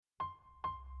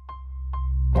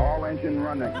All engine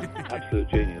running. Absolute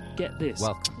genius. Get this.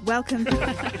 Welcome.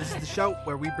 This is the show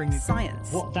where we bring you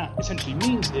Science. What that essentially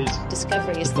means is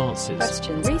Discoveries. advances.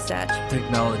 Questions. Research.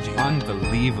 technology.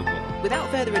 Unbelievable. Without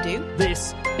further ado,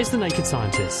 This is The Naked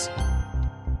Scientists.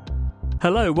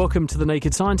 Hello, welcome to The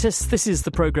Naked Scientists. This is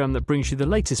the programme that brings you the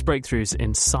latest breakthroughs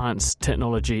in science,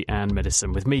 technology and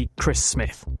medicine with me, Chris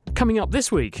Smith. Coming up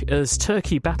this week, as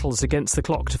Turkey battles against the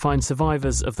clock to find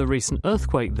survivors of the recent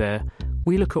earthquake there,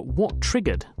 we look at what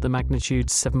triggered the magnitude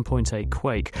 7.8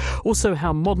 quake. Also,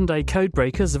 how modern-day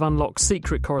codebreakers have unlocked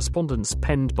secret correspondence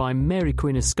penned by Mary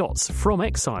Queen of Scots from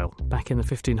exile back in the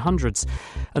 1500s,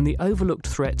 and the overlooked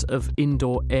threat of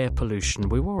indoor air pollution.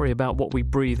 We worry about what we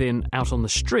breathe in out on the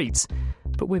streets,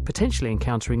 but we're potentially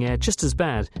encountering air just as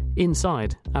bad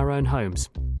inside our own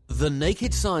homes. The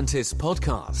Naked Scientists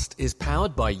podcast is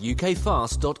powered by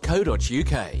ukfast.co.uk.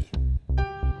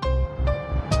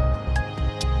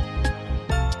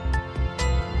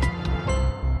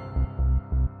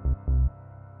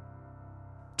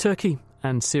 Turkey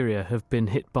and Syria have been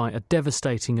hit by a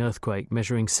devastating earthquake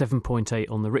measuring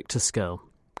 7.8 on the Richter scale.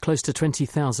 Close to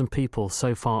 20,000 people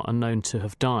so far are known to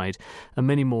have died, and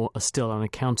many more are still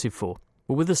unaccounted for.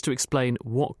 Well, with us to explain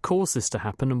what caused this to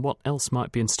happen and what else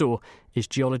might be in store is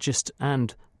geologist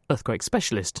and earthquake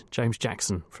specialist James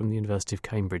Jackson from the University of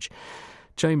Cambridge.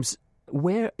 James,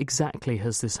 where exactly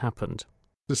has this happened?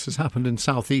 This has happened in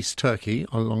southeast Turkey,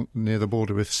 along near the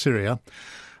border with Syria,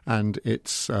 and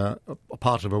it's a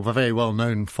part of a very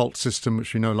well-known fault system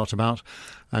which we know a lot about,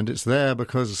 and it's there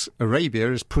because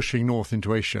Arabia is pushing north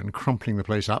into Asia and crumpling the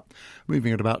place up,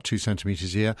 moving at about 2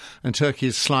 centimetres a year, and Turkey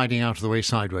is sliding out of the way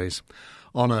sideways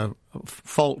on a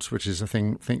fault which is a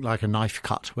thing, think like a knife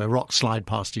cut, where rocks slide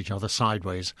past each other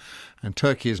sideways, and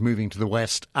Turkey is moving to the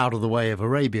west out of the way of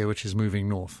Arabia, which is moving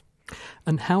north.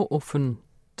 And how often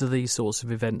do these sorts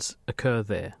of events occur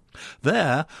there?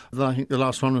 There, I think the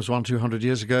last one was 200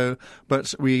 years ago,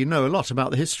 but we know a lot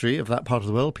about the history of that part of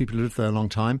the world. People who lived there a long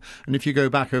time, and if you go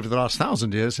back over the last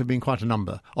 1,000 years, there have been quite a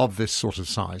number of this sort of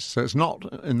size. So it's not,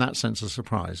 in that sense, a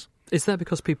surprise. Is that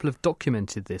because people have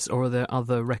documented this, or are there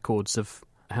other records of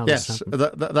how this Yes,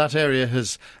 happened? that area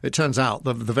has, it turns out,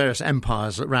 the various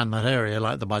empires that ran that area,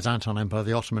 like the Byzantine Empire,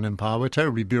 the Ottoman Empire, were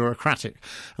terribly bureaucratic.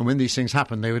 And when these things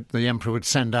happened, the emperor would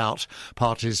send out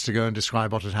parties to go and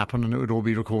describe what had happened, and it would all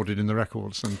be recorded in the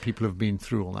records, and people have been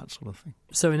through all that sort of thing.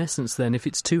 So in essence then, if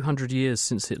it's 200 years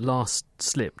since it last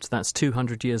slipped, that's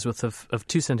 200 years worth of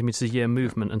 2 centimetres a year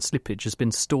movement and slippage has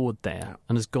been stored there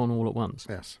and has gone all at once.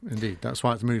 Yes, indeed. That's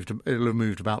why it'll have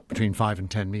moved about between 5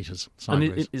 and 10 metres sideways.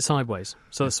 And it's sideways,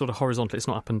 so it's sort of horizontal, it's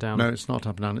not up and down. No, it's not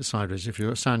up and down, it's sideways. If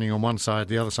you're standing on one side,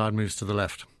 the other side moves to the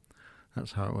left.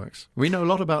 That's how it works. We know a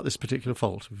lot about this particular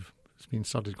fault. It's been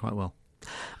studied quite well.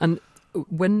 And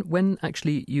when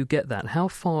actually you get that, how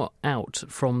far out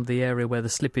from the area where the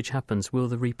slippage happens will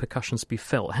the repercussions be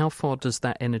felt? How far does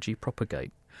that energy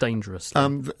propagate dangerously?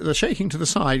 The shaking to the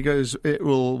side goes,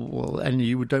 and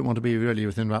you don't want to be really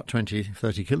within about 20,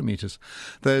 30 kilometres.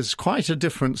 There's quite a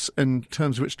difference in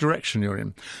terms of which direction you're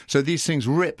in. So these things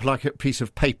rip like a piece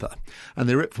of paper, and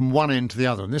they rip from one end to the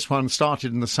other. And this one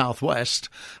started in the southwest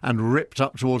and ripped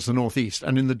up towards the northeast.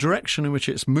 And in the direction in which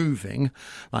it's moving,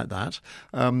 like that,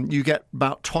 you get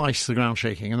about twice the ground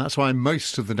shaking. And that's why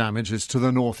most of the damage is to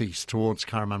the northeast, towards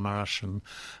Kahramanmaraş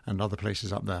and other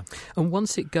places up there. And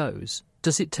once it goes,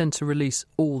 does it tend to release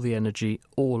all the energy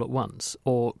all at once,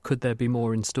 or could there be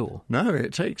more in store? No,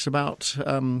 it takes about,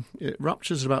 it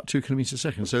ruptures at about 2 kilometres a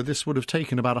second, so this would have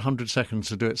taken about 100 seconds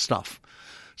to do its stuff.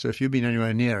 So if you'd been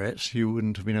anywhere near it, you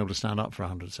wouldn't have been able to stand up for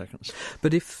 100 seconds.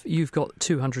 But if you've got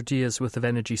 200 years worth of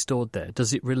energy stored there,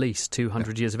 does it release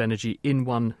 200 years of energy in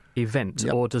one event,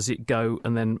 or does it go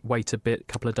and then wait a bit, a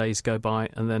couple of days go by,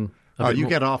 and then... You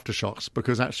get aftershocks,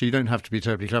 because actually you don't have to be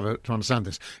terribly clever to understand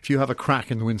this. If you have a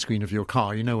crack in the windscreen of your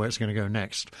car, you know where it's going to go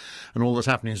next. And all that's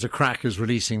happening is the crack is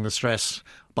releasing the stress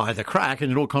by the crack,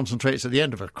 and it all concentrates at the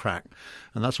end of a crack.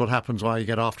 And that's what happens why you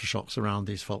get aftershocks around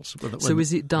these faults. So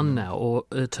is it done now, or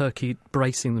Turkey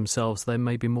bracing themselves, there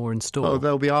may be more in store? Oh,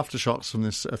 there'll be aftershoks from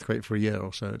this earthquake for a year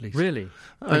or so at least. Really?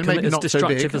 Maybe as not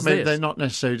destructive so big. as this? They're not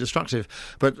necessarily destructive,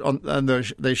 but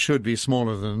they should be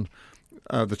smaller than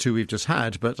the two we've just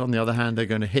had, but on the other hand, they're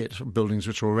going to hit buildings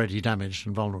which are already damaged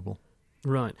and vulnerable.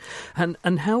 Right.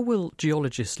 And how will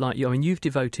geologists like you, I mean, you've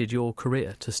devoted your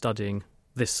career to studying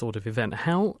this sort of event.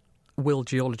 How will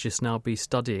geologists now be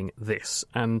studying this?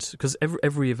 And because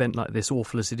every event like this,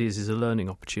 awful as it is a learning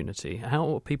opportunity.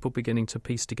 How are people beginning to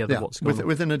piece together what's going on?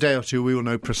 Within a day or two, we will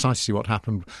know precisely what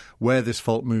happened, where this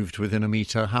fault moved within a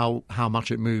metre, how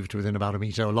much it moved within about a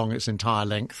metre along its entire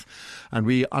length. And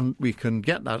we can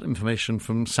get that information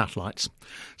from satellites.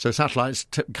 So satellites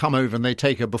come over and they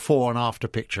take a before and after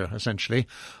picture, essentially,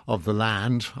 of the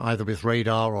land, either with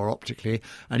radar or optically,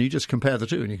 and you just compare the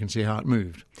two and you can see how it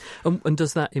moved. And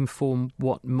does that inform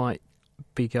what might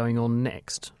be going on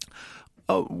next?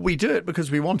 We do it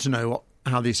because we want to know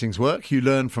how these things work. You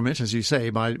learn from it, as you say,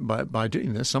 by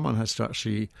doing this. Someone has to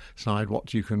actually decide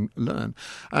what you can learn.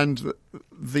 And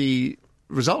the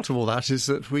result of all that is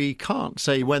that we can't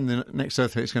say when the next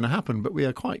earthquake is going to happen, but we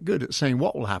are quite good at saying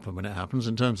what will happen when it happens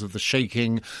in terms of the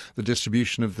shaking, the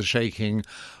distribution of the shaking,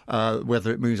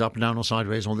 whether it moves up and down or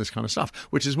sideways, all this kind of stuff,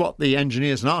 which is what the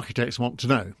engineers and architects want to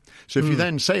know. So if you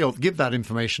then say or give that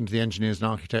information to the engineers and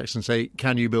architects and say,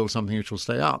 can you build something which will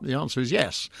stay up? The answer is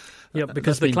yes. Yeah,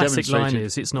 because the classic line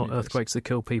is it's not earthquakes that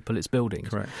kill people, it's buildings.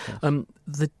 Correct.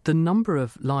 Yes. The number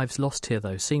of lives lost here,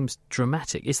 though, seems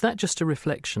dramatic. Is that just a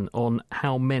reflection on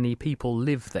how many people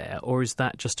live there, or is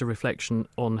that just a reflection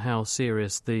on how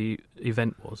serious the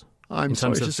event was? I'm in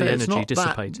sorry terms to of say the it's energy not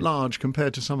dissipated? That large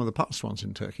compared to some of the past ones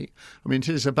in Turkey. I mean, it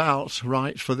is about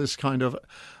right for this kind of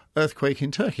earthquake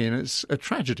in Turkey, and it's a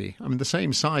tragedy. I mean, the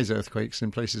same size earthquakes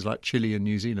in places like Chile and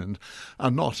New Zealand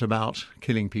are not about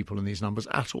killing people in these numbers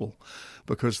at all,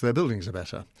 because their buildings are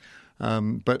better.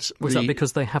 But was that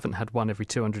because they haven't had one every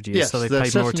 200 years, yes, so they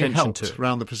paid more attention helped to it?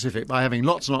 Around the Pacific by having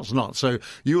lots and lots and lots. So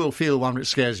you will feel one which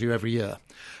scares you every year.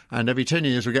 And every 10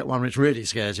 years you'll get one which really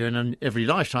scares you, and then every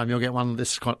lifetime you'll get one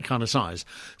this kind of size.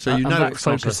 So you know that it's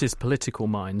focuses political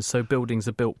minds, so buildings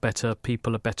are built better,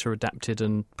 people are better adapted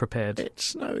and prepared.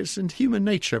 It's in human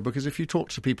nature, because if you talk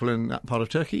to people in that part of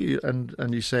Turkey and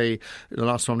you say the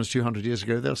last one was 200 years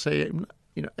ago, they'll say,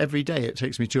 every day it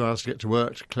takes me 2 hours to get to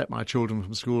work, to collect my children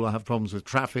from school. I have problems with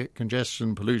traffic,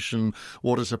 congestion, pollution,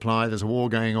 water supply. There's a war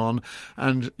going on.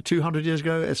 And 200 years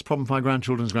ago, it's a problem for my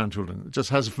grandchildren's grandchildren. It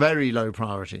just has very low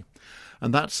priority.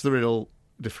 And that's the real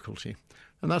difficulty.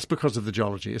 And that's because of the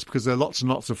geology. It's because there are lots and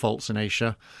lots of faults in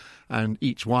Asia, and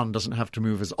each one doesn't have to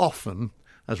move as often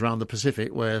as around the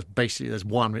Pacific, where basically there's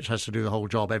one which has to do the whole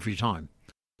job every time.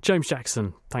 James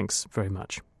Jackson, thanks very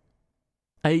much.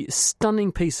 A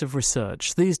stunning piece of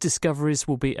research. These discoveries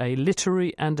will be a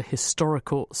literary and a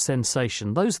historical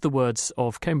sensation. Those are the words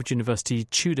of Cambridge University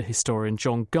Tudor historian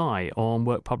John Guy on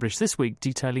work published this week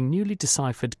detailing newly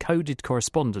deciphered coded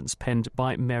correspondence penned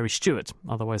by Mary Stuart,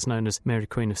 otherwise known as Mary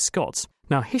Queen of Scots.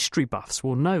 Now, history buffs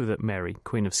will know that Mary,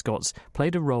 Queen of Scots,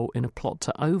 played a role in a plot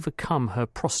to overcome her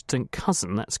Protestant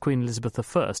cousin, that's Queen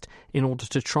Elizabeth I, in order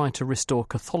to try to restore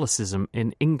Catholicism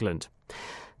in England.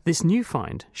 This new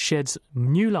find sheds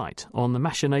new light on the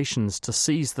machinations to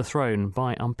seize the throne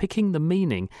by unpicking the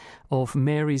meaning of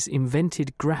Mary's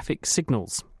invented graphic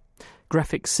symbols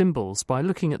by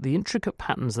looking at the intricate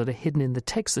patterns that are hidden in the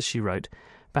text that she wrote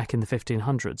back in the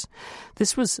 1500s.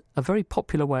 This was a very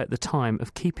popular way at the time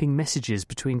of keeping messages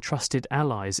between trusted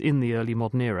allies in the early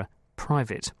modern era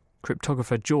private.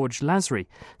 Cryptographer George Lasry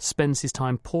spends his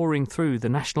time poring through the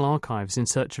National Archives in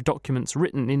search of documents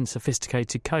written in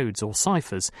sophisticated codes or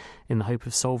ciphers in the hope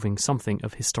of solving something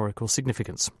of historical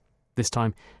significance. This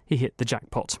time he hit the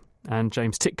jackpot, and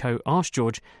James Titko asked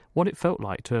George what it felt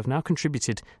like to have now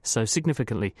contributed so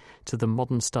significantly to the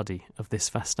modern study of this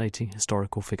fascinating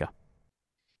historical figure.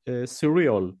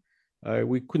 Surreal.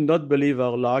 We could not believe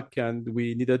our luck, and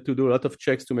we needed to do a lot of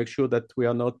checks to make sure that we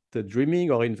are not dreaming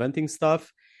or inventing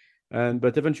stuff.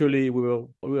 But eventually we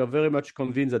were very much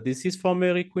convinced that this is for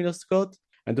Mary, Queen of Scots.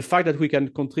 And the fact that we can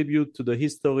contribute to the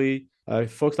history,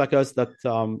 folks like us that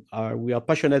we are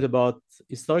passionate about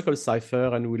historical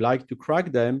cipher and we like to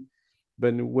crack them.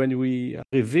 But when we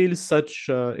reveal such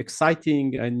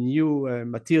exciting and new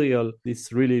material,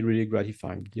 it's really, really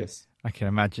gratifying. Yes. I can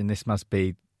imagine this must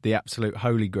be the absolute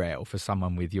holy grail for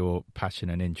someone with your passion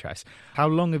and interest. How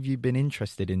long have you been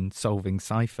interested in solving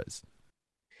ciphers?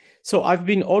 So I've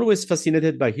been always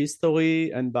fascinated by history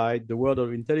and by the world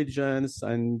of intelligence,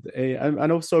 and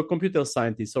also a computer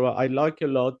scientist. So I like a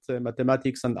lot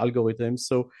mathematics and algorithms.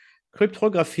 So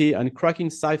cryptography and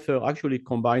cracking cipher actually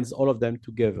combines all of them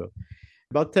together.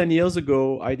 About 10 years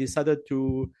ago, I decided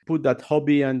to put that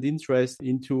hobby and interest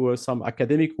into some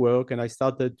academic work, and I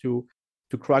started to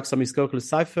crack some historical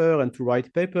cipher and to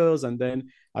write papers. And then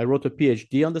I wrote a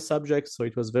PhD on the subject. So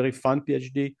it was a very fun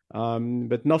PhD,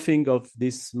 but nothing of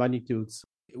these magnitudes.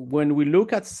 When we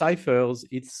look at ciphers,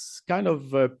 it's kind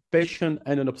of a passion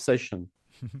and an obsession.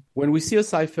 When we see a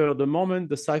cipher, the moment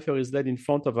the cipher is laid in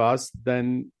front of us,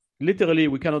 then literally,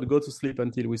 we cannot go to sleep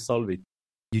until we solve it.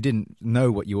 You didn't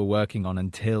know what you were working on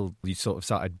until you sort of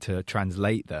started to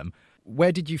translate them.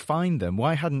 Where did you find them?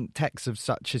 Why hadn't texts of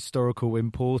such historical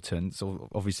importance, or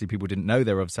obviously people didn't know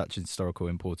they were of such historical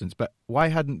importance, but why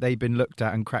hadn't they been looked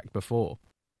at and cracked before?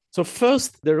 So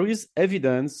first, there is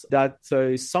evidence that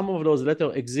some of those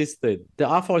letters existed. There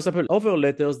are, for example, other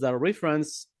letters that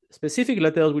reference specific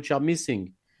letters which are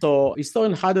missing. So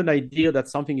historians had an idea that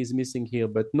something is missing here,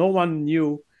 but no one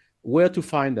knew where to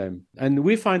find them. And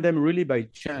we find them really by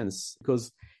chance,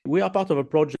 because we are part of a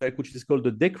project which is called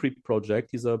the Decrypt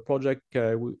project. It's a project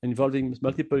involving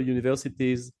multiple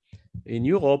universities in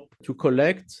Europe to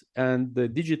collect and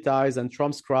digitize and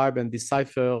transcribe and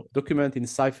decipher document in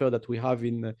cipher that we have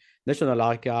in national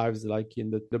archives, like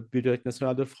in the Bibliothèque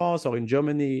Nationale de France or in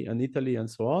Germany and Italy and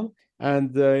so on.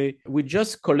 And we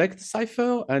just collect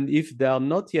cipher, and if they are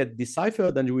not yet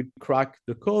deciphered, then we crack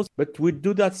the codes, but we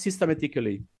do that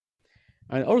systematically.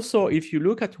 And also, if you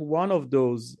look at one of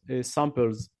those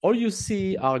samples, all you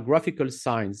see are graphical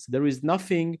signs. There is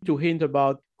nothing to hint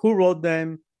about who wrote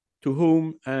them, to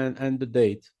whom, and the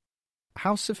date.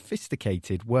 How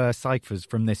sophisticated were ciphers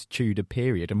from this Tudor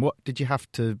period, and what did you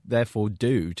have to therefore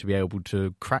do to be able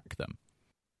to crack them?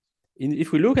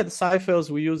 If we look at the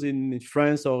ciphers we use in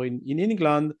France or in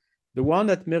England, the one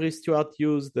that Mary Stuart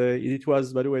used, it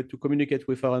was, by the way, to communicate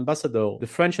with our ambassador, the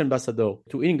French ambassador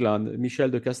to England, Michel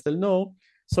de Castelnau.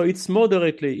 So it's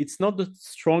moderately, it's not the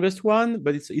strongest one,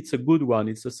 but it's a good one.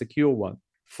 It's a secure one.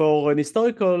 For an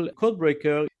historical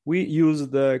codebreaker, we use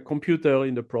the computer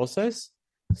in the process.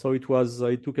 So it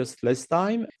took us less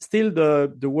time. Still,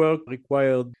 the work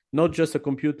required not just a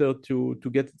computer to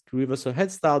give us a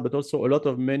head start, but also a lot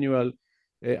of manual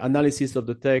analysis of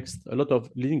the text, a lot of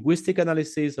linguistic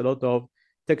analysis, a lot of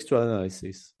textual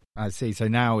analysis. I see. So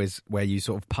now is where you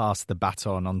sort of pass the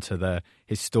baton onto the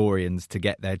historians to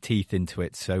get their teeth into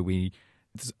it. So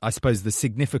I suppose the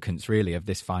significance really of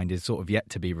this find is sort of yet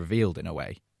to be revealed in a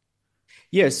way.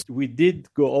 Yes, we did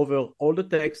go over all the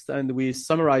text and we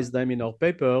summarized them in our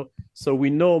paper. So we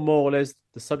know more or less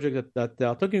the subject that they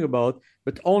are talking about,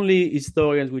 but only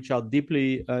historians which are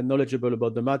deeply knowledgeable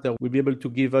about the matter will be able to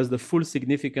give us the full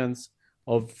significance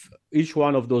of each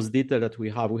one of those details that we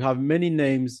have. We have many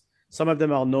names. Some of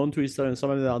them are known to historians,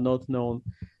 some of them are not known.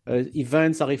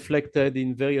 Events are reflected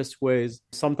in various ways,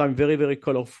 sometimes very, very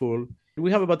colorful.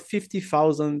 We have about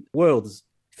 50,000 words.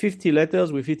 50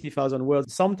 letters with 50,000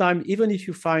 words. Sometimes, even if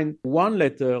you find one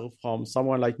letter from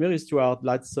someone like Mary Stuart,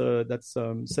 that's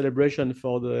celebration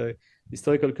for the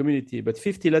historical community. But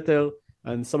 50 letters,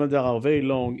 and some of them are very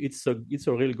long, it's a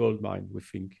real gold mine, we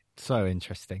think. So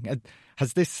interesting.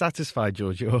 Has this satisfied,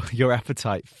 George, your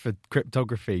appetite for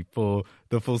cryptography for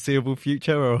the foreseeable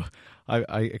future, or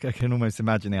I can almost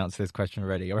imagine the answer to this question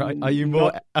already. Are you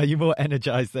more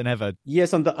energized than ever?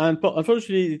 Yes, and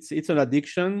unfortunately, it's an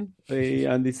addiction,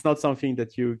 and it's not something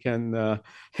that you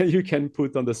can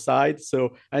put on the side.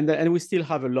 So and we still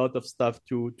have a lot of stuff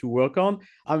to work on.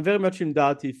 I'm very much in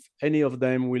doubt if any of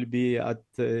them will be at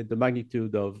the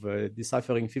magnitude of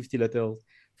deciphering 50 letters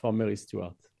for Mary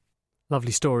Stuart.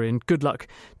 Lovely story, and good luck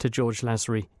to George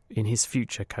Lasry in his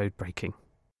future code breaking.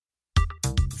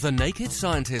 The Naked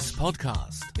Scientists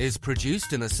podcast is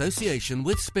produced in association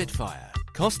with Spitfire,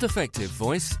 cost-effective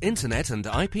voice, internet and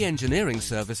IP engineering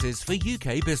services for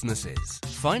UK businesses.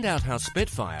 Find out how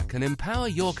Spitfire can empower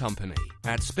your company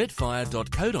at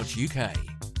spitfire.co.uk.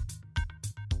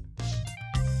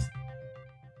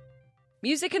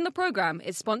 Music in the programme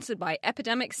is sponsored by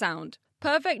Epidemic Sound,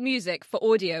 perfect music for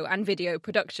audio and video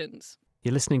productions.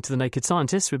 You're listening to The Naked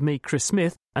Scientists with me, Chris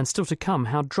Smith, and still to come,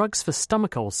 how drugs for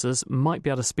stomach ulcers might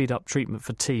be able to speed up treatment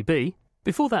for TB.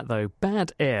 Before that, though,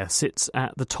 bad air sits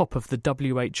at the top of the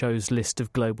WHO's list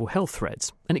of global health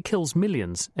threats, and it kills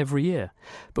millions every year.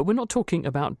 But we're not talking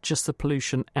about just the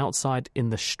pollution outside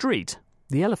in the street.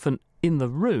 The elephant in the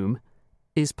room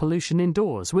is pollution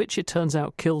indoors, which it turns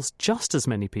out kills just as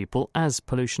many people as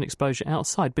pollution exposure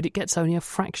outside, but it gets only a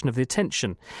fraction of the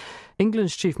attention.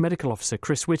 England's Chief Medical Officer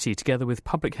Chris Whitty, together with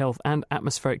public health and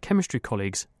atmospheric chemistry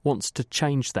colleagues, wants to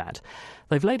change that.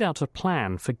 They've laid out a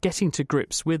plan for getting to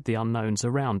grips with the unknowns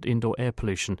around indoor air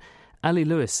pollution. Ali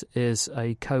Lewis is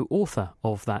a co-author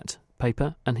of that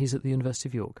paper, and he's at the University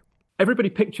of York. Everybody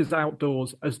pictures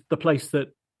outdoors as the place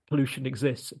that pollution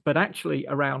exists, but actually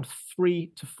around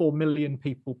 3 to 4 million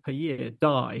people per year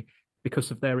die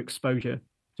because of their exposure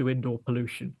to indoor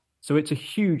pollution. So it's a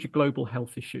huge global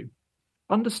health issue.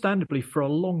 Understandably, for a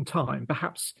long time,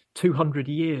 perhaps 200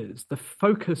 years, the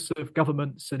focus of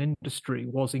governments and industry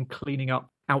was in cleaning up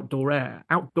outdoor air.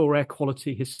 Outdoor air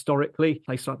quality historically, a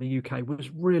place like the UK, was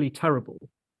really terrible.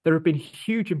 There have been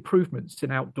huge improvements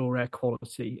in outdoor air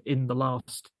quality in the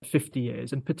last 50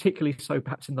 years, and particularly so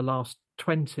perhaps in the last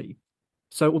 20.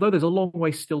 So although there's a long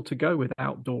way still to go with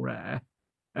outdoor air,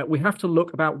 we have to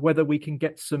look about whether we can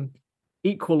get some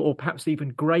equal or perhaps even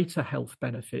greater health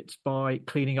benefits by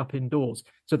cleaning up indoors.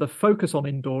 So the focus on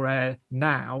indoor air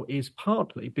now is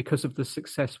partly because of the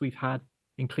success we've had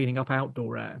in cleaning up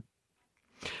outdoor air.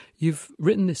 You've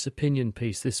written this opinion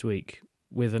piece this week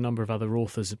with a number of other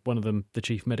authors, one of them the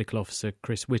Chief Medical Officer,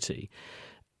 Chris Whitty.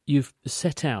 You've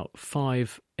set out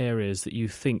 5 areas that you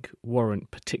think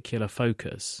warrant particular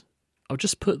focus. I'll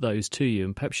just put those to you,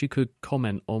 and perhaps you could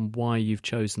comment on why you've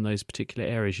chosen those particular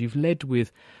areas. You've led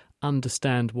with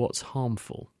understand what's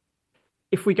harmful.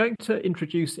 If we're going to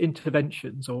introduce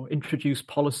interventions or introduce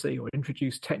policy or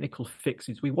introduce technical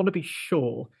fixes, we want to be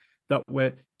sure that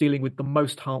we're dealing with the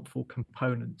most harmful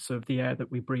components of the air that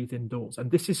we breathe indoors.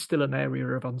 And this is still an area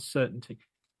of uncertainty.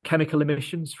 Chemical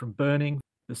emissions from burning,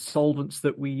 the solvents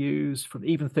that we use, from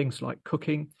even things like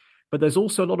cooking. But there's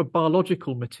also a lot of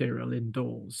biological material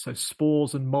indoors, so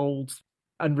spores and molds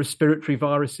and respiratory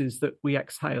viruses that we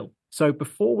exhale. So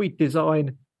before we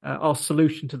design our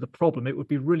solution to the problem, it would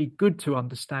be really good to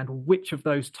understand which of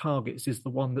those targets is the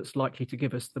one that's likely to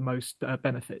give us the most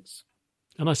benefits.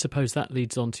 And I suppose that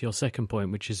leads on to your second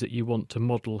point, which is that you want to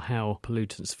model how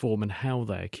pollutants form and how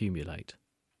they accumulate.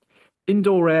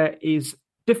 Indoor air is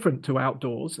different to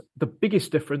outdoors, the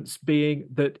biggest difference being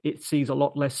that it sees a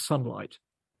lot less sunlight.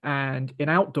 And in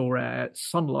outdoor air,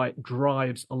 sunlight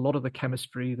drives a lot of the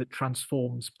chemistry that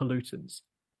transforms pollutants.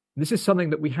 And this is something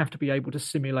that we have to be able to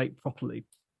simulate properly,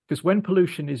 because when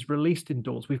pollution is released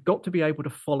indoors, we've got to be able to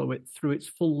follow it through its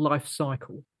full life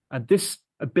cycle. And this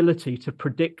ability to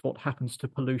predict what happens to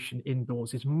pollution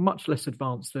indoors is much less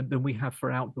advanced than we have for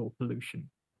outdoor pollution.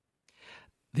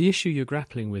 The issue you're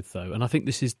grappling with, though, and I think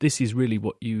this is really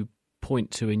what you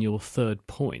point to in your third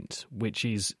point, which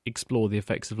is explore the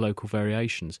effects of local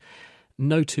variations.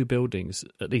 No two buildings,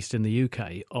 at least in the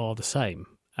UK, are the same.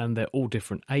 And they're all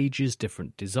different ages,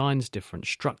 different designs, different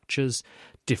structures,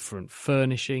 different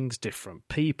furnishings, different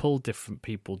people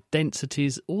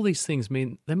densities. All these things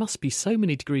mean there must be so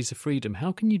many degrees of freedom.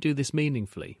 How can you do this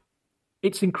meaningfully?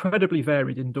 It's incredibly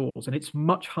varied indoors, and it's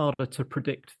much harder to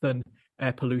predict than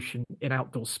air pollution in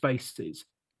outdoor spaces.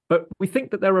 But we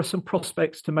think that there are some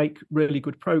prospects to make really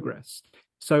good progress.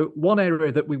 So one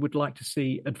area that we would like to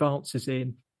see advances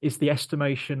in is the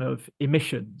estimation of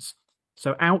emissions.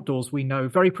 So outdoors, we know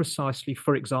very precisely,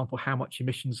 for example, how much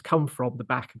emissions come from the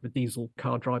back of a diesel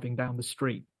car driving down the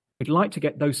street. We'd like to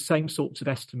get those same sorts of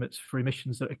estimates for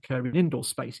emissions that occur in indoor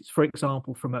spaces, for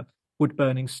example, from a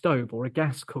wood-burning stove or a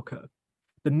gas cooker.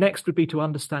 The next would be to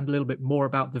understand a little bit more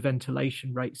about the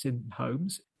ventilation rates in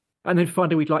homes. And then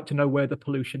finally, we'd like to know where the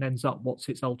pollution ends up, what's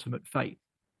its ultimate fate.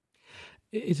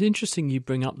 It's interesting you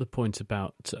bring up the point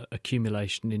about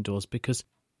accumulation indoors, because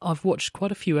I've watched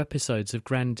quite a few episodes of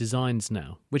Grand Designs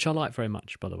now, which I like very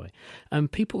much, by the way.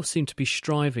 And people seem to be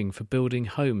striving for building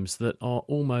homes that are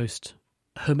almost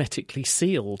hermetically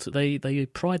sealed. They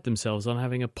pride themselves on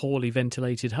having a poorly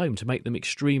ventilated home to make them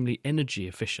extremely energy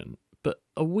efficient. But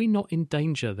are we not in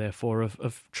danger, therefore,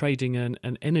 of trading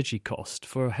an energy cost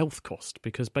for a health cost?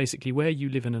 Because basically where you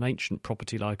live in an ancient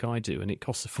property like I do, and it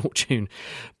costs a fortune,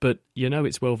 but you know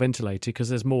it's well ventilated because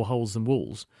there's more holes than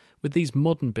walls. With these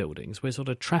modern buildings, we're sort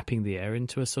of trapping the air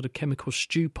into a sort of chemical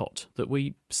stew pot that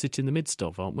we sit in the midst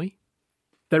of, aren't we?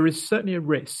 There is certainly a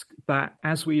risk that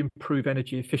as we improve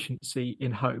energy efficiency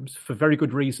in homes, for very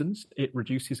good reasons, it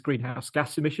reduces greenhouse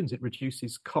gas emissions, it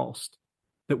reduces cost,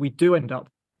 that we do end up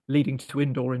leading to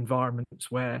indoor environments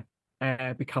where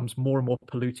air becomes more and more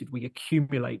polluted. We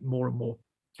accumulate more and more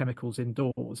chemicals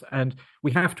indoors, and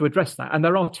we have to address that. And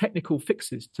there are technical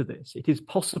fixes to this. It is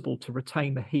possible to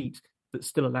retain the heat that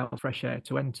still allows fresh air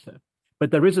to enter.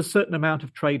 But there is a certain amount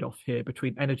of trade-off here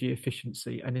between energy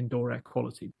efficiency and indoor air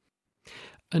quality.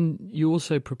 And you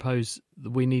also propose that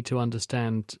we need to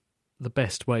understand the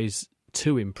best ways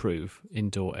to improve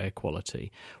indoor air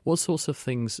quality. What sorts of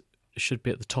things should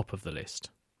be at the top of the list?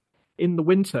 In the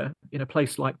winter, in a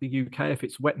place like the UK, if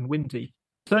it's wet and windy,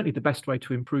 certainly the best way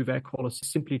to improve air quality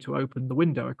is simply to open the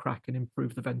window a crack and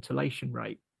improve the ventilation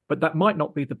rate. But that might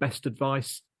not be the best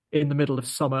advice in the middle of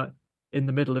summer, in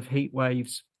the middle of heat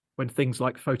waves, when things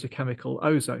like photochemical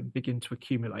ozone begin to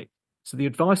accumulate. So the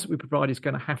advice that we provide is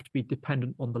going to have to be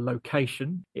dependent on the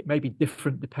location. It may be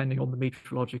different depending on the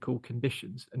meteorological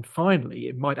conditions. And finally,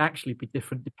 it might actually be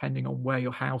different depending on where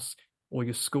your house or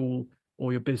your school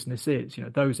or your business is. You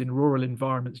know, those in rural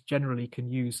environments generally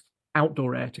can use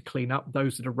outdoor air to clean up.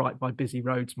 Those that are right by busy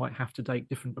roads might have to take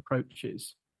different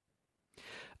approaches.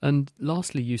 And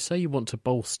lastly, you say you want to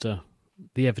bolster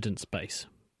the evidence base,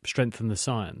 strengthen the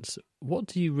science. What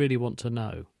do you really want to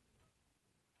know?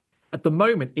 At the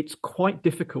moment, it's quite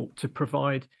difficult to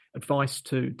provide advice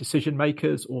to decision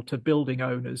makers or to building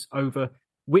owners over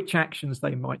which actions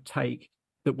they might take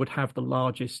that would have the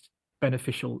largest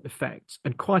beneficial effects.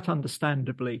 And quite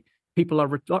understandably, people are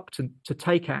reluctant to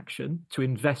take action, to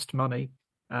invest money,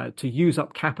 to use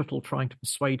up capital trying to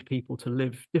persuade people to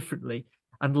live differently,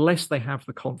 unless they have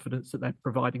the confidence that they're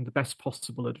providing the best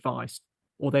possible advice,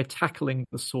 or they're tackling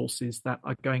the sources that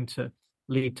are going to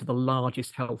lead to the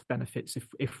largest health benefits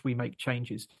if we make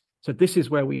changes. So this is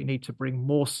where we need to bring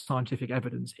more scientific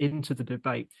evidence into the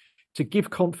debate to give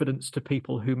confidence to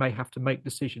people who may have to make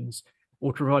decisions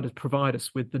or to provide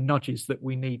us with the nudges that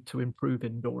we need to improve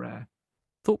indoor air.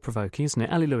 Thought-provoking, isn't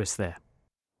it? Ali Lewis there.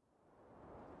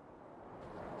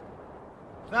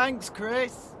 Thanks,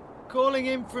 Chris. Calling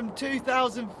in from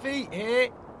 2,000 feet here.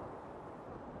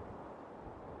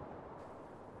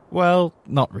 Well,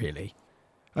 not really.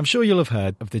 I'm sure you'll have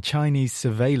heard of the Chinese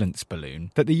surveillance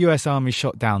balloon that the US Army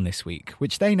shot down this week,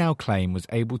 which they now claim was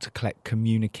able to collect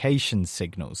communication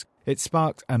signals. It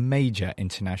sparked a major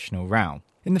international row.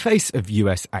 In the face of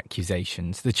US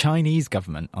accusations, the Chinese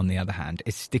government, on the other hand,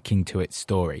 is sticking to its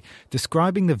story,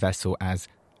 describing the vessel as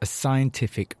a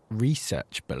scientific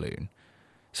research balloon.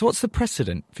 So what's the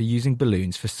precedent for using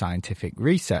balloons for scientific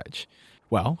research?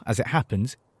 Well, as it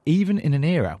happens, even in an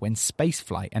era when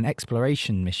spaceflight and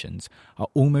exploration missions are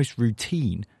almost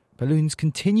routine, balloons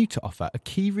continue to offer a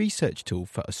key research tool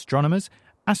for astronomers,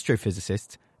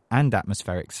 astrophysicists, and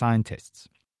atmospheric scientists.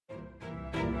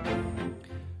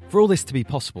 For all this to be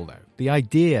possible, though, the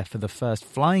idea for the first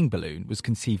flying balloon was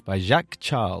conceived by Jacques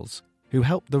Charles, who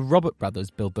helped the Robert brothers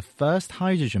build the first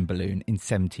hydrogen balloon in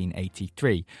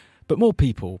 1783. But more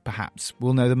people, perhaps,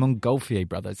 will know the Montgolfier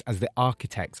brothers as the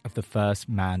architects of the first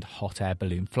manned hot air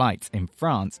balloon flights in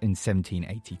France in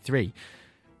 1783.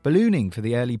 Ballooning for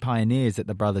the early pioneers that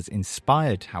the brothers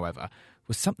inspired, however,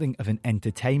 was something of an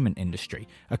entertainment industry,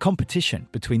 a competition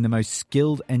between the most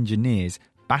skilled engineers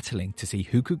battling to see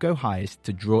who could go highest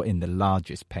to draw in the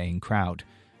largest paying crowd.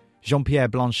 Jean-Pierre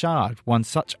Blanchard, one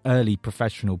such early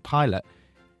professional pilot,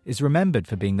 is remembered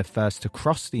for being the first to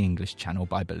cross the English Channel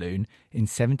by balloon in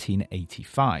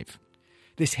 1785.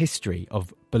 This history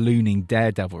of ballooning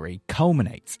daredevilry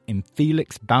culminates in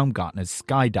Felix Baumgartner's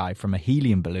skydive from a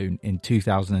helium balloon in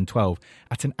 2012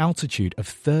 at an altitude of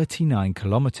 39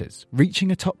 kilometres,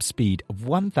 reaching a top speed of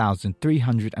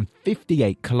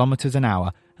 1,358 kilometres an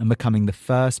hour and becoming the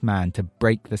first man to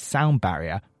break the sound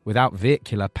barrier without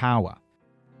vehicular power.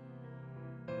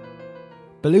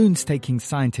 Balloons taking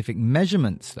scientific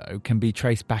measurements, though, can be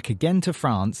traced back again to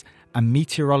France and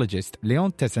meteorologist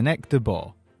Léon Tessenec de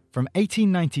Bourg. From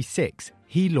 1896,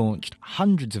 he launched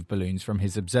hundreds of balloons from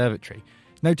his observatory,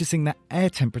 noticing that air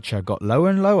temperature got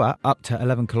lower and lower up to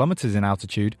 11 kilometres in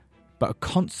altitude, but a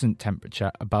constant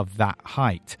temperature above that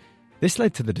height. This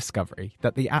led to the discovery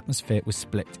that the atmosphere was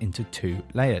split into two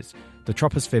layers, the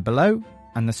troposphere below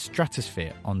and the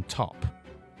stratosphere on top.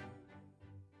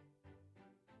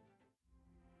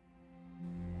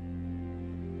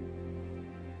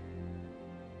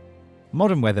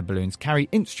 Modern weather balloons carry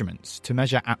instruments to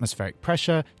measure atmospheric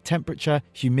pressure, temperature,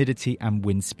 humidity and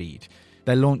wind speed.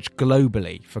 They're launched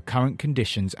globally for current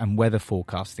conditions and weather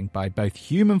forecasting by both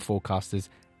human forecasters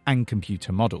and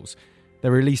computer models.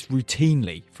 They're released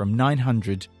routinely from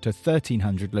 900 to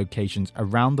 1,300 locations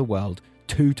around the world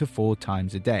 2 to 4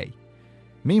 times a day.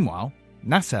 Meanwhile,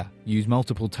 NASA use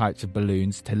multiple types of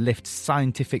balloons to lift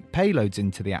scientific payloads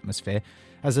into the atmosphere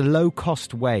as a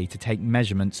low-cost way to take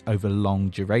measurements over long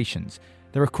durations.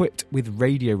 They're equipped with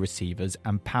radio receivers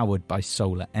and powered by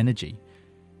solar energy.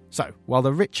 So, while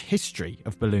the rich history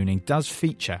of ballooning does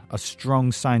feature a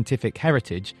strong scientific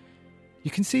heritage,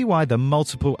 you can see why the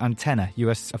multiple antenna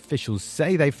US officials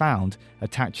say they found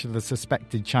attached to the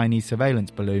suspected Chinese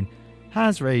surveillance balloon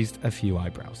has raised a few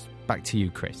eyebrows. Back to you,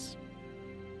 Chris.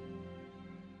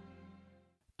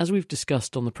 As we've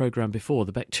discussed on the programme before,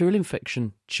 the bacterial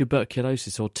infection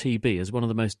tuberculosis, or TB, is one of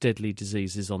the most deadly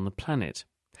diseases on the planet.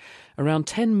 Around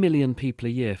 10 million people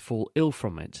a year fall ill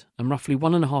from it, and roughly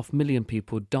 1.5 million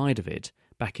people died of it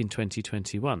back in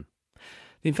 2021.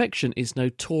 The infection is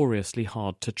notoriously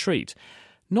hard to treat,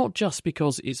 not just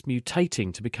because it's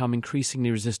mutating to become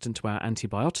increasingly resistant to our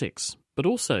antibiotics, but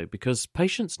also because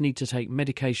patients need to take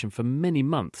medication for many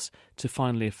months to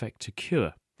finally effect a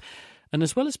cure. And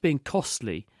as well as being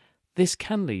costly, this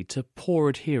can lead to poor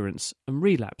adherence and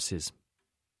relapses.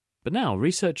 But now,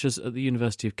 researchers at the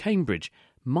University of Cambridge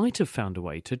might have found a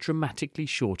way to dramatically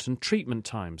shorten treatment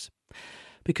times.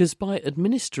 Because by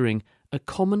administering a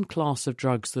common class of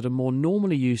drugs that are more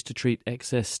normally used to treat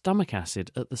excess stomach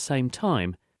acid at the same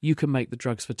time, you can make the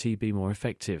drugs for TB more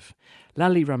effective.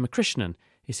 Lali Ramakrishnan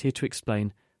is here to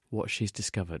explain what she's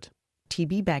discovered.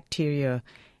 TB bacteria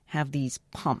have these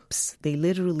pumps. They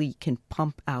literally can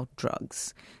pump out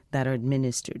drugs that are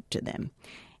administered to them.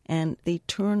 And they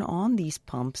turn on these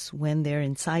pumps when they're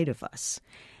inside of us.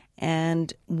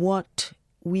 And what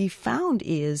we found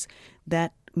is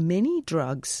that many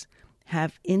drugs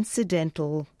have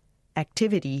incidental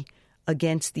activity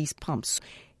against these pumps.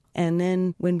 And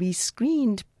then when we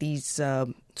screened these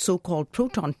so-called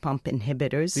proton pump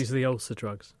inhibitors... These are the ulcer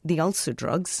drugs. The ulcer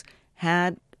drugs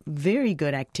had very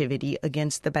good activity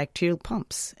against the bacterial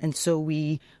pumps. And so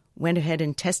we went ahead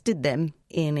and tested them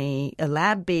in a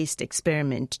lab-based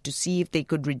experiment to see if they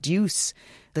could reduce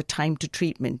the time to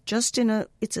treatment.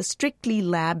 It's a strictly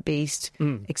lab-based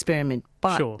experiment,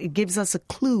 but sure. It gives us a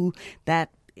clue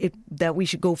that we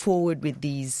should go forward with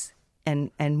these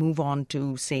and move on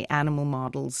to, say, animal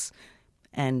models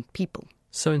and people.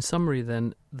 So in summary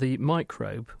then, the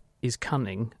microbe is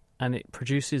cunning and it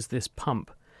produces this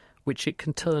pump which it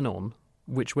can turn on,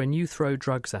 which when you throw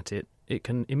drugs at it, it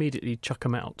can immediately chuck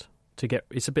them out.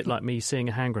 It's a bit like me seeing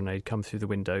a hand grenade come through the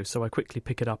window, so I quickly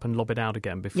pick it up and lob it out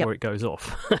again before it goes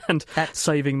off, and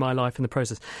saving my life in the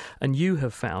process. And you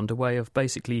have found a way of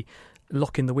basically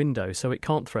locking the window so it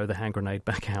can't throw the hand grenade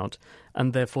back out,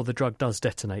 and therefore the drug does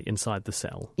detonate inside the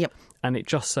cell. Yep. And it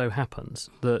just so happens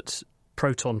that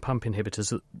proton pump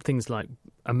inhibitors, things like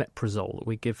omeprazole that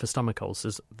we give for stomach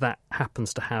ulcers, that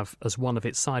happens to have as one of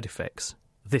its side effects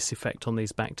this effect on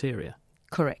these bacteria.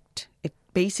 Correct. It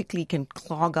basically can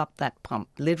clog up that pump,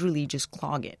 literally just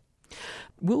clog it.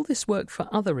 Will this work for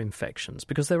other infections?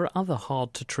 Because there are other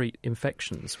hard-to-treat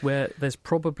infections where there's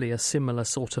probably a similar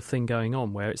sort of thing going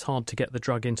on, where it's hard to get the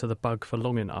drug into the bug for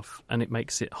long enough and it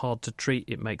makes it hard to treat,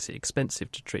 it makes it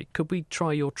expensive to treat. Could we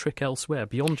try your trick elsewhere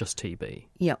beyond just TB?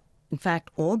 Yeah. In fact,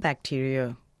 all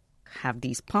bacteria have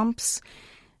these pumps.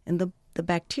 And the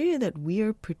bacteria that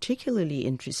we're particularly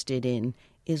interested in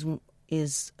is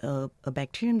a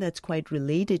bacterium that's quite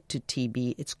related to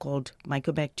TB. It's called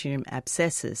Mycobacterium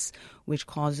abscessus, which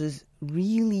causes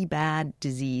really bad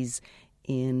disease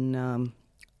in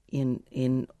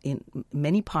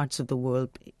many parts of the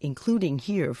world, including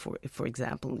here, for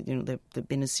example. There've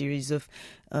been a series of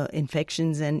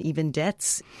infections and even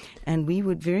deaths, and we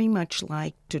would very much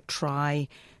like to try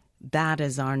that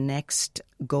as our next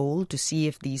goal, to see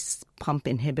if these pump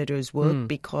inhibitors work,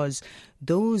 because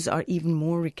those are even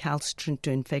more recalcitrant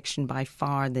to infection by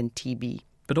far than TB.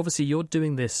 But obviously you're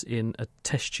doing this in a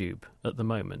test tube at the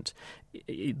moment.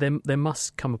 There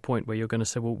must come a point where you're going to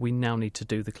say, well, we now need to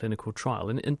do the clinical trial.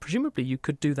 And presumably you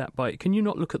could do that by... Can you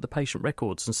not look at the patient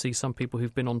records and see some people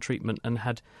who've been on treatment and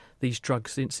had these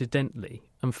drugs incidentally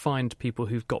and find people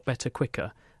who've got better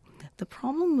quicker? The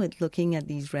problem with looking at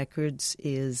these records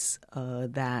is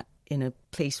that in a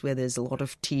place where there's a lot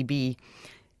of TB,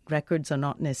 records are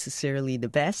not necessarily the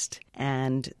best,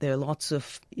 and there are lots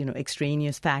of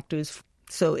extraneous factors.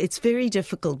 So it's very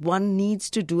difficult. One needs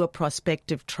to do a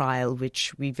prospective trial,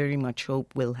 which we very much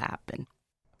hope will happen.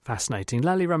 Fascinating.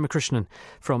 Lali Ramakrishnan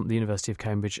from the University of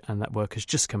Cambridge, and that work has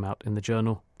just come out in the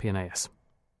journal PNAS.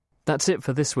 That's it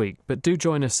for this week, but do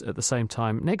join us at the same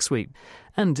time next week.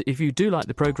 And if you do like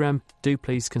the programme, do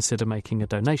please consider making a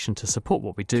donation to support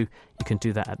what we do. You can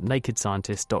do that at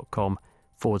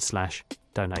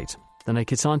nakedscientist.com/donate. The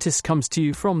Naked Scientist comes to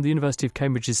you from the University of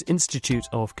Cambridge's Institute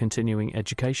of Continuing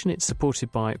Education. It's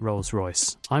supported by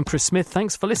Rolls-Royce. I'm Chris Smith.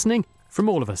 Thanks for listening from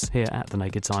all of us here at The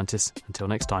Naked Scientist. Until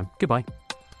next time, goodbye.